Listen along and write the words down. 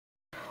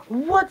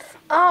What's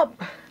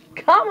up,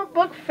 comic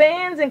book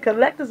fans and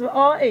collectors of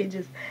all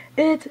ages?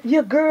 It's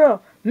your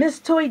girl, Miss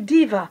Toy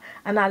Diva,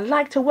 and I'd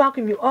like to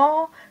welcome you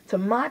all to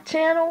my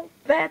channel,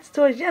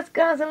 PHATTZTOYZ. Yes,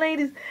 guys and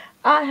ladies,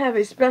 I have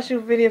a special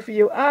video for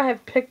you. I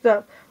have picked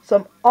up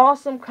some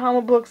awesome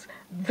comic books,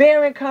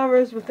 variant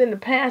covers within the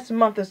past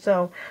month or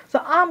so.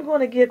 So I'm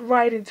going to get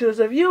right into it.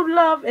 So if you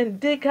love and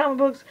dig comic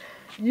books,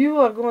 you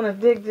are going to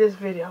dig this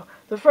video.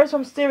 The first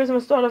one series I'm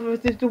going to start off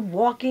with is The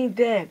Walking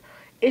Dead.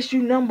 Issue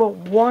number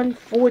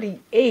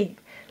 148.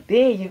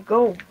 There you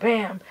go.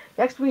 Bam.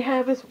 Next we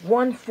have is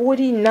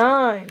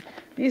 149.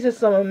 These are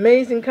some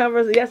amazing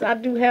covers. Yes, I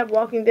do have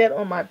Walking Dead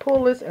on my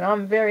pull list, and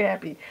I'm very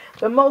happy.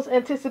 The most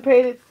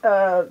anticipated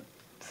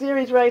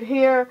series right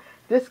here,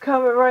 this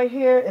cover right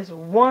here is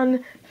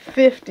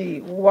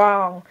 150.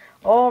 Wow.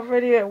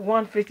 Already at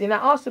 150. And I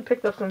also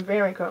picked up some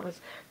variant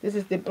covers. This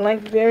is the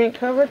blank variant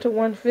cover to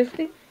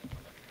 150.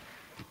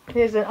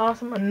 Here's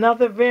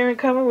another variant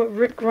cover with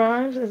Rick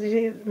Grimes, as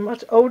he's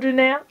much older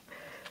now.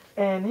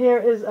 And here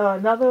is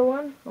another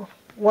one,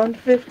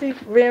 150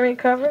 variant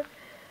cover.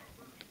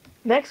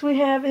 Next we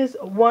have is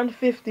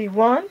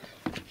 151.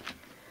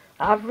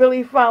 I've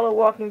really followed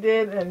Walking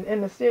Dead and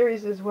in the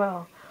series as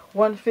well.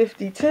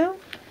 152.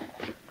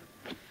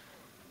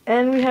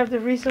 And we have the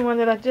recent one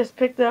that I just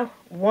picked up,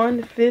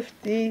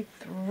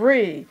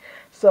 153.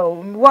 So,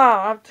 wow,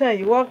 I'll tell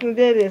you, Walking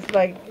Dead is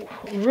like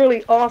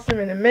really awesome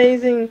and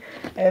amazing,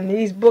 and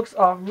these books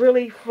are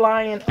really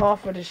flying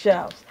off of the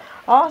shelves.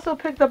 I also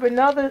picked up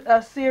another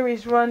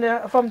series run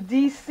there from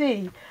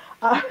DC.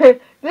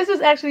 This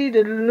is actually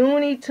the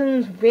Looney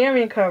Tunes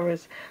variant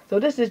covers. So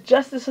this is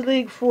Justice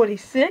League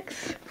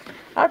 46.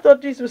 I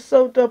thought these were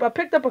so dope. I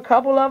picked up a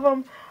couple of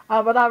them,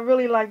 but I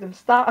really like them.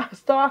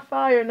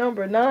 Starfire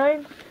number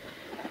 9.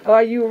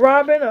 Are you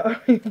Robin or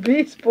are you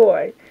Beast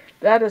Boy?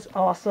 That is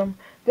awesome.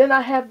 Then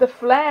I have The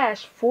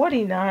Flash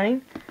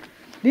 49.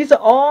 These are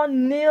all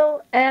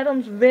Neil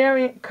Adams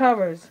variant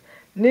covers.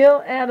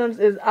 Neil Adams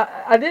is,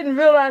 I didn't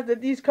realize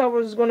that these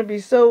covers was going to be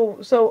so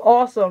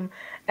awesome.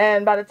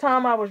 And by the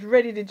time I was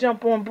ready to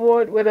jump on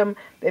board with them,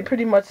 they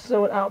pretty much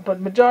sold out. But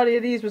majority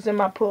of these was in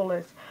my pull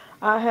list.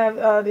 I have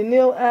the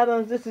Neil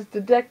Adams, this is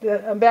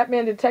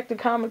Batman Detective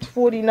Comics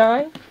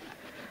 49.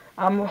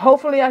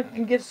 Hopefully I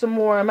can get some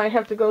more. I might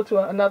have to go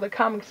to another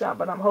comic shop,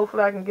 but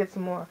hopefully I can get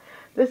some more.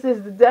 This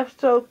is the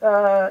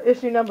Deathstroke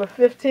issue number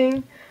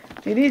 15.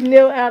 See, these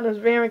Neil Adams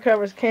variant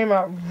covers came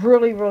out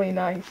really, really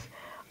nice.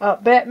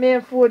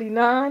 Batman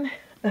 49.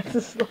 This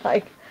is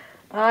like,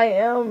 I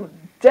am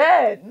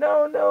dead.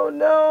 No, no,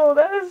 no.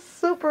 That is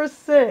super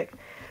sick.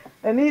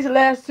 And these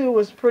last two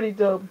was pretty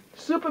dope.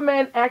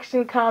 Superman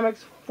Action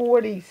Comics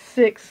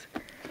 46.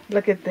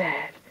 Look at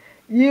that.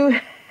 You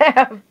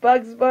have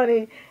Bugs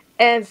Bunny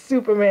and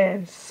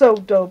Superman. So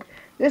dope.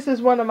 This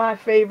is one of my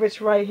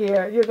favorites right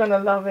here. You're going to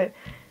love it.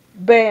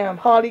 Bam.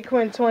 Harley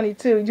Quinn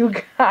 22. You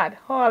got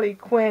Harley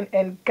Quinn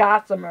and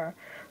Gossamer.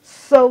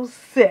 So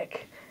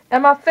sick.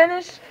 Am I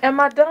finished? Am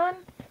I done?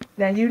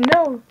 Now you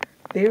know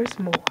there's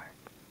more.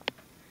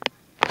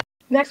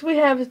 Next we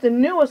have is the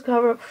newest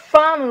cover.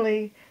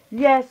 Finally,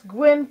 yes,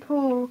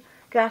 Gwenpool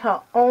got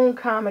her own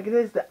comic. It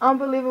is the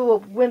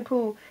Unbelievable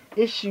Gwenpool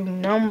issue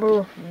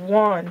number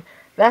 1.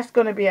 That's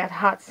going to be at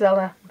Hot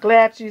Seller.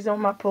 Glad she's on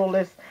my pull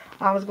list.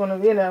 I was going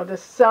to,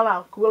 just sell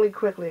out really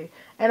quickly.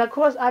 And of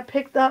course, I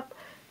picked up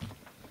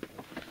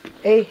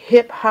a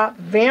hip-hop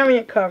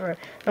variant cover.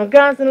 Now,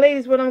 guys and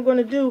ladies, what I'm going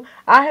to do,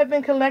 I have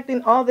been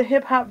collecting all the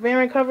hip-hop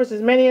variant covers,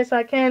 as many as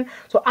I can.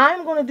 So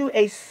I'm going to do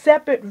a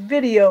separate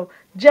video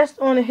just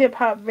on the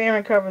hip-hop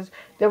variant covers.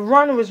 The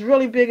run was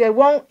really big. It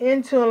won't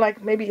end until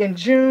like maybe in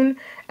June.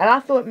 And I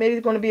thought maybe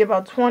it's going to be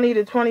about 20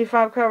 to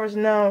 25 covers.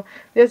 No,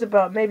 there's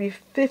about maybe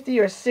 50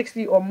 or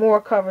 60 or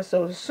more covers.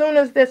 So as soon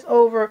as that's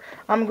over,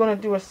 I'm going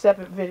to do a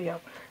separate video.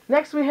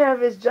 Next we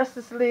have is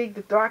Justice League,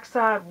 The Dark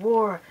Side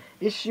War,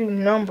 issue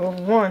number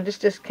 1. This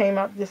just came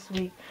out this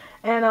week.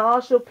 And I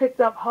also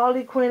picked up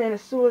Harley Quinn and the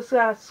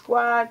Suicide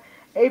Squad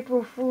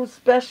April Fool's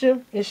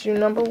Special, issue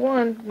number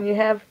 1. You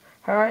have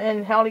her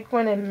and Harley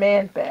Quinn and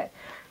Man-Bat.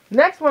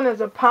 Next one is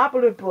a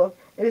popular book.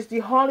 It is the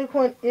Harley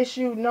Quinn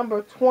issue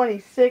number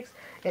 26.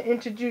 It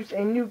introduced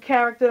a new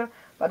character,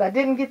 but I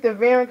didn't get the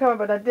variant cover,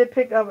 but I did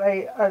pick up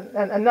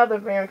another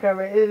variant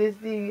cover. It is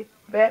the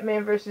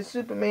Batman vs.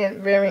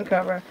 Superman variant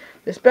cover.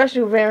 The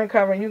special variant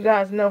cover, you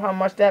guys know how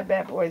much that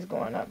bad boy is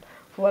going up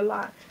for a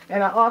lot.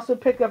 And I also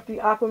picked up the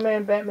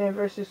Aquaman Batman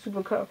vs.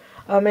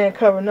 Superman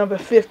cover number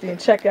 50, and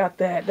check out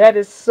that. That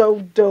is so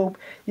dope.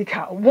 You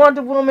got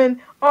Wonder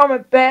Woman,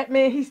 armored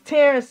Batman. He's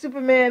tearing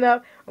Superman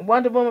up, and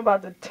Wonder Woman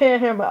about to tear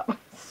him up.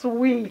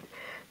 Sweet.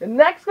 The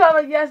next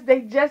cover, yes,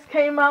 they just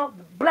came out.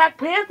 Black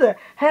Panther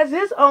has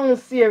his own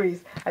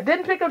series. I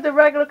didn't pick up the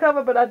regular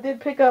cover, but I did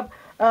pick up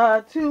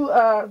 2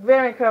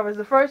 variant covers.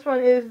 The first one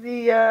is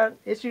the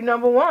issue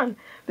number 1.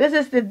 This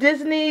is the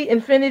Disney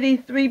Infinity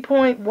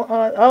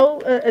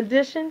 3.0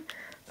 edition.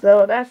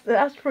 So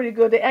that's pretty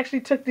good. They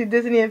actually took the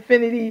Disney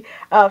Infinity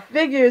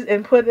figures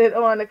and put it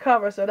on the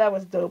cover, so that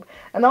was dope.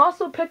 And I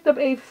also picked up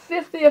a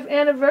 50th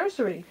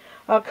anniversary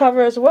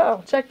cover as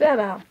well. Check that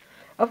out.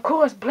 Of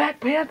course, Black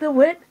Panther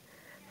with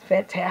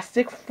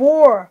Fantastic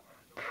Four.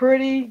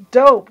 Pretty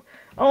dope.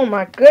 Oh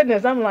my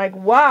goodness, I'm like,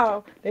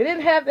 wow. They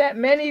didn't have that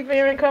many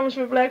variant covers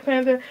for Black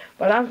Panther,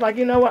 but I was like,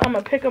 you know what, I'm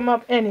going to pick them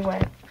up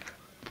anyway.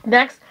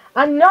 Next,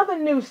 another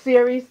new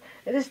series.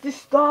 It is the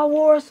Star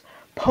Wars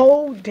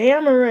Poe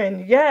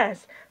Dameron.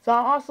 Yes. So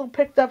I also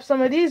picked up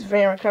some of these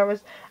variant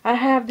covers. I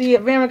have the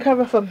variant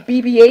cover for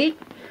BB-8.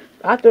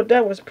 I thought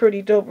that was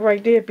pretty dope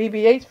right there,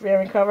 BB-8's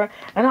variant cover.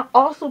 And I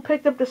also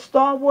picked up the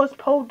Star Wars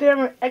Poe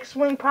Dameron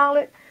X-Wing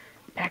Pilot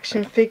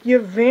action figure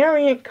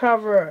variant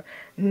cover.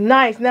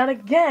 Nice. Now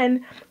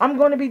again, I'm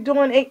going to be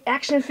doing a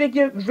action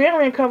figure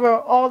variant cover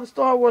of all the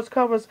Star Wars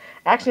covers,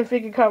 action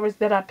figure covers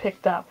that I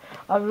picked up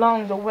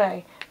along the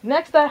way.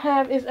 Next I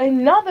have is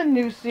another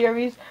new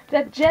series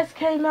that just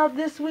came out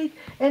this week,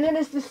 and it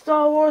is the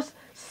Star Wars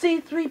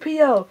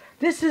C-3PO.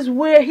 This is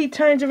where he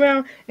turns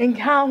around and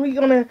how he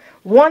gonna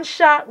one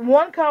shot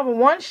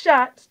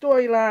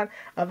storyline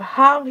of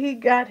how he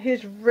got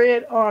his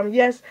red arm.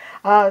 Yes,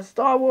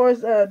 Star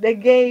Wars, they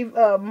gave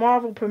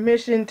Marvel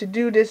permission to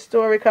do this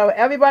story cover.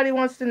 Everybody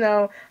wants to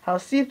know how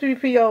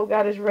C-3PO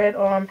got his red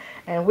arm,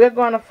 and we're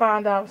gonna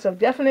find out. So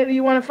definitely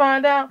you want to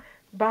find out,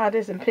 buy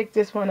this and pick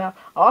this one up.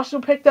 I also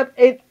picked up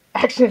a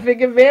action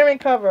figure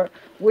variant cover,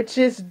 which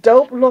is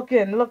dope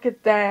looking. Look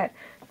at that.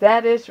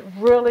 That is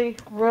really,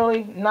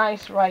 really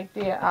nice right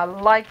there. I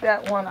like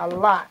that one a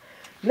lot.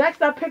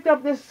 Next, I picked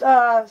up this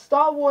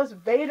Star Wars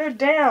Vader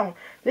Down.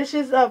 This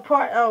is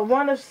part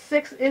 1 of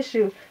 6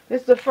 issues.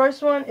 This is the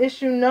first one,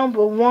 issue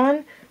number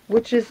 1,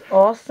 which is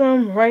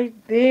awesome right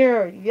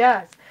there.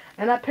 Yes.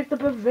 And I picked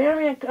up a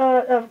variant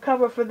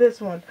cover for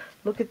this one.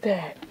 Look at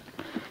that.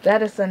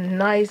 That is a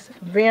nice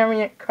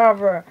variant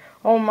cover.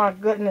 Oh my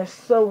goodness,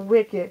 so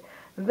wicked.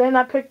 Then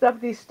I picked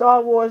up the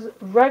Star Wars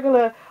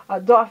regular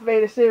Darth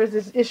Vader series.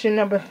 This is issue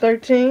number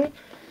 13.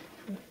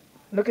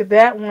 Look at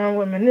that one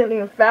with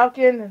Millennium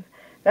Falcon.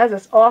 That's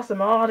just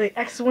awesome. All the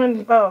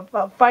X-Wing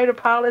fighter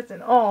pilots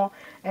and all.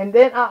 And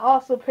then I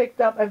also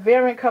picked up a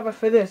variant cover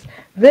for this.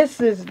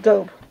 This is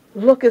dope.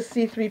 Look at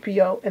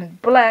C-3PO in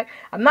black.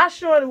 I'm not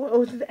sure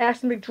what the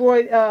Ashton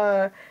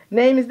McDroid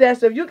name is that.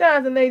 So if you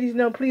guys and ladies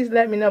know, please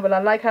let me know. But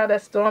I like how that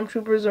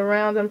stormtroopers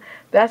around him.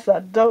 That's a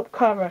dope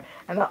cover.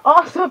 And I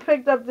also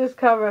picked up this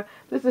cover.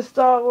 This is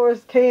Star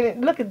Wars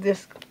Kanan. Look at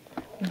this.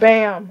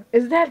 Bam.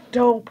 Is that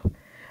dope?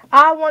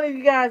 I wanted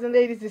you guys and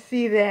ladies to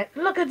see that.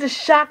 Look at the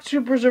shock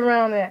troopers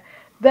around that.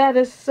 That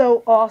is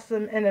so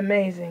awesome and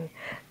amazing.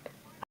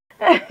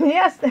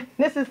 Yes,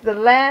 this is the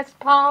last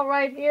pile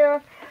right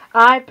here.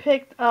 I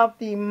picked up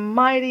the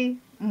Mighty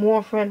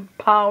Morphin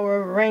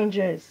Power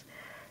Rangers.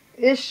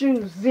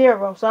 Issue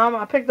 0. So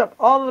I picked up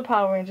all of the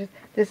Power Rangers.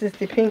 This is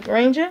the Pink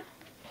Ranger.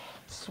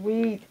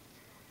 Sweet.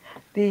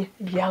 The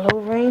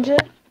Yellow Ranger.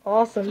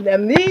 Awesome.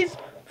 And these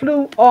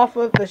flew off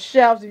of the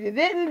shelves. If you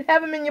didn't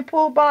have them in your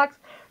pull box,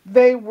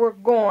 they were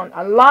gone.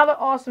 A lot of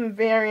awesome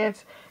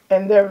variants.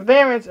 And their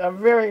variants are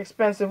very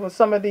expensive with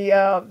some of the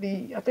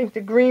I think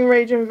the Green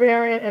Ranger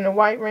variant and the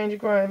White Ranger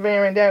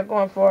variant. They're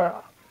going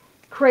for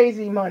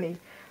crazy money.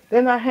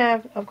 Then I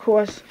have, of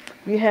course,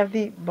 we have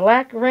the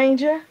Black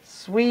Ranger.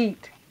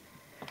 Sweet.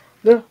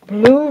 The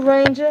Blue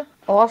Ranger.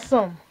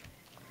 Awesome.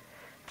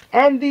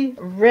 And the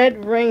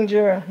Red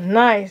Ranger.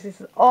 Nice.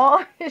 This is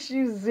all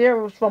issue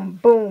 0 from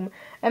Boom.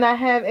 And I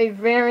have a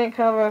variant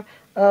cover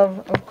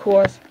of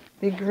course,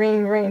 the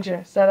Green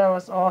Ranger. So that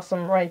was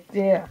awesome right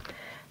there.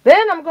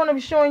 Then I'm going to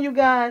be showing you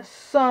guys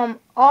some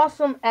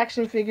awesome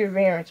action figure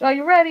variants. Are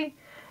you ready?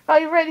 Are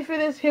you ready for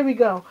this? Here we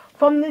go.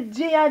 From the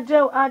G.I.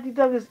 Joe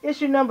iDevices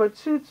issue number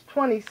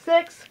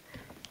 226.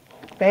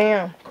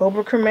 Bam.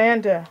 Cobra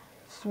Commander.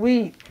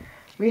 Sweet.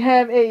 We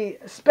have a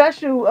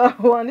special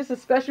one. This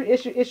is special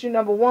issue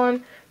number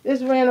 1.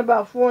 This ran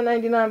about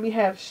 $4.99. We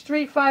have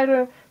Street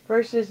Fighter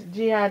versus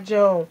G.I.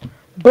 Joe.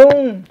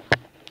 Boom.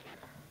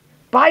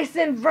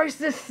 Bison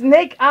versus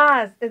Snake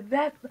Eyes.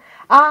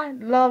 I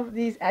love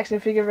these action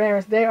figure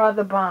variants. They are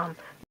the bomb.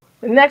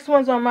 The next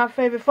ones are my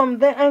favorite from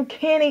the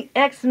Uncanny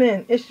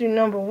X-Men issue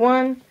number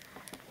 1.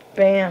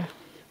 Bam.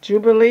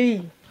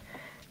 Jubilee.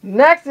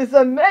 Next is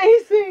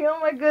amazing. Oh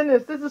my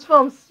goodness. This is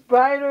from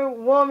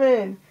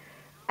Spider-Woman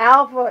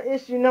Alpha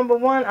issue number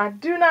 1. I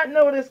do not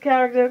know this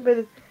character, but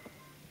it's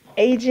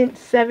Agent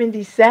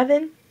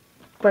 77.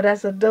 But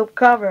that's a dope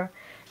cover.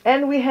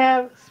 And we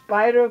have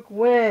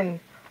Spider-Gwen.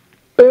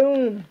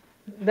 Boom.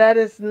 That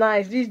is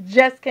nice. These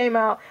just came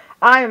out.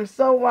 I am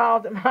so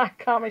wild that my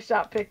comic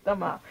shop picked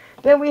them up.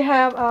 Then we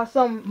have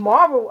some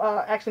Marvel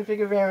action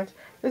figure variants.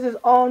 This is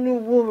All New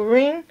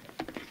Wolverine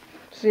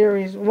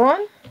Series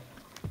 1.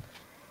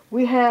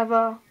 We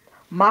have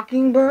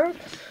Mockingbird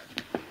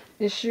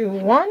issue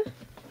 1.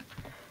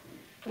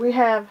 We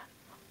have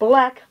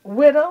Black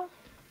Widow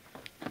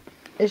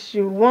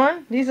issue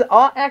 1. These are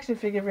all action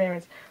figure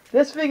variants.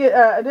 This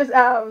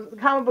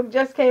comic book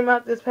just came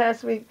out this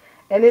past week,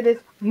 and it is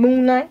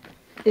Moon Knight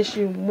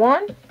issue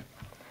 1.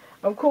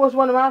 Of course,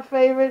 one of my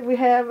favorites, we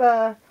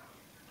have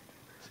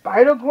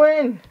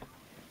Spider-Gwen.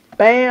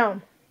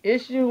 Bam.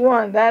 Issue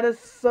 1. That is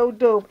so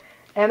dope.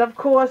 And of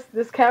course,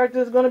 this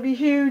character is going to be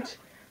huge.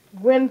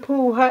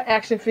 Gwenpool, her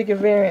action figure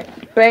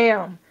variant.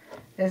 Bam!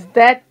 Is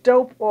that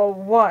dope or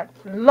what?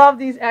 Love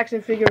these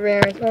action figure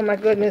variants. Oh my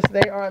goodness,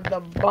 they are the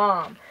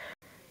bomb.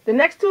 The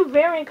next two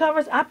variant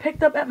covers I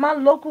picked up at my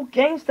local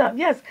GameStop.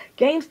 Yes,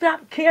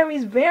 GameStop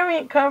carries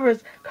variant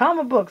covers,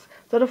 comic books.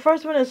 So the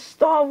first one is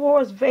Star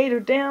Wars Vader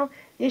Down,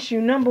 issue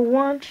number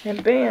 1.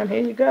 And bam,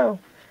 here you go.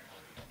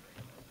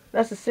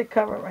 That's a sick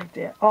cover right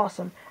there.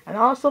 Awesome. And I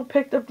also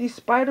picked up the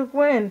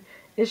Spider-Gwen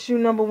issue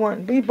number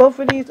 1. Both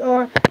of these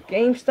are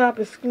GameStop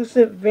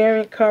exclusive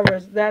variant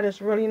covers. That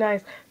is really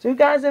nice. So you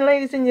guys and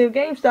ladies in your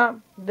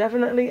GameStop,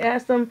 definitely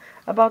ask them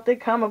about their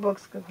comic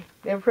books.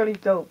 They're pretty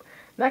dope.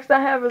 Next I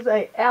have is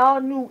a All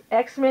New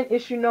X-Men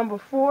issue number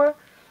 4.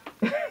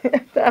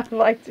 I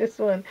like this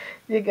one.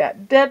 You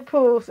got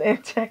Deadpool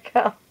and check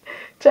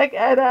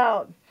it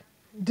out.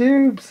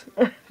 Dubes.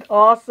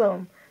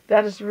 Awesome.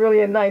 That is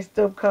really a nice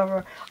dope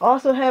cover.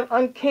 Also have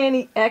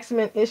Uncanny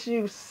X-Men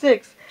issue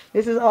 6.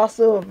 This is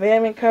also a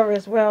variant cover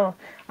as well.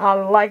 I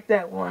like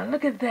that one.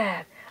 Look at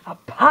that.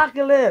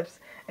 Apocalypse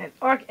and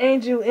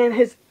Archangel in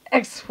his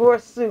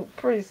X-Force suit.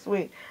 Pretty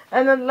sweet.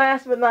 And then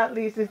last but not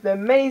least is the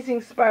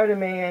Amazing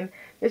Spider-Man.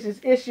 This is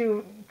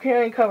issue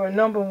carrying cover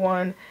number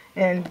 1.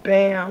 And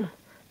bam.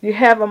 You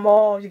have them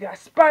all. You got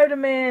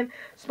Spider-Man,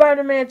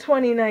 Spider-Man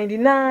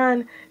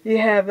 2099. You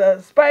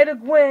have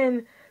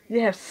Spider-Gwen.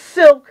 You have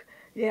Silk.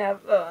 You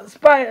have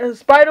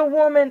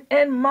Spider-Woman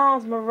and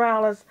Miles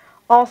Morales.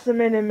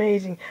 Awesome and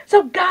amazing.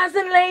 So guys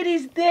and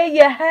ladies, there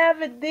you have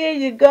it. There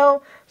you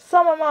go.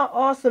 Some of my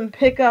awesome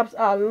pickups.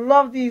 I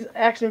love these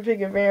action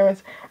figure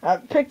variants. I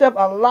picked up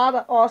a lot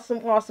of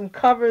awesome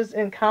covers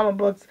and comic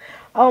books.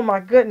 Oh my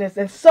goodness.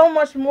 And so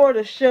much more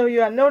to show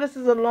you. I know this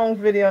is a long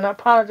video and I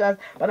apologize,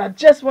 but I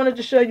just wanted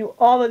to show you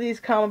all of these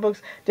comic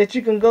books that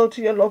you can go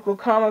to your local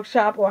comic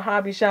shop or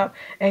hobby shop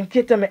and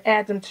get them and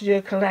add them to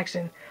your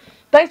collection.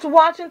 Thanks for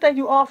watching. Thank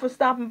you all for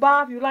stopping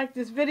by. If you like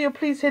this video,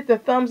 please hit the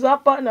thumbs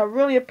up button. I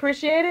really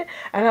appreciate it.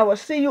 And I will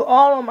see you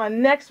all on my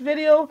next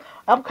video.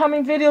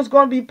 Upcoming video is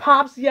going to be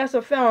Pops. Yes,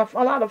 I found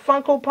a lot of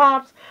Funko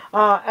Pops.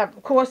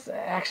 Of course,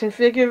 action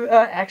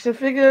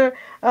figure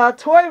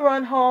toy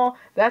run haul.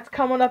 That's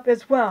coming up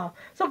as well.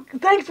 So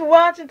thanks for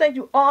watching. Thank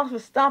you all for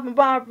stopping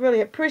by. I really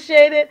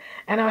appreciate it.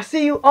 And I'll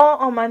see you all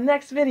on my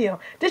next video.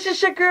 This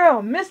is your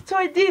girl, Miss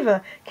Toy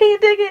Diva. Can you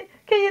dig it?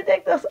 Can you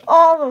dig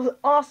all those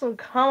awesome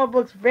comic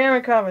books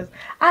variant covers?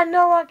 I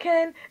know I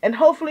can, and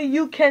hopefully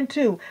you can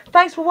too.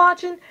 Thanks for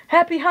watching.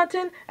 Happy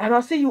hunting, and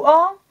I'll see you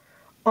all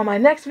on my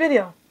next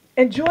video.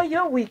 Enjoy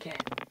your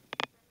weekend.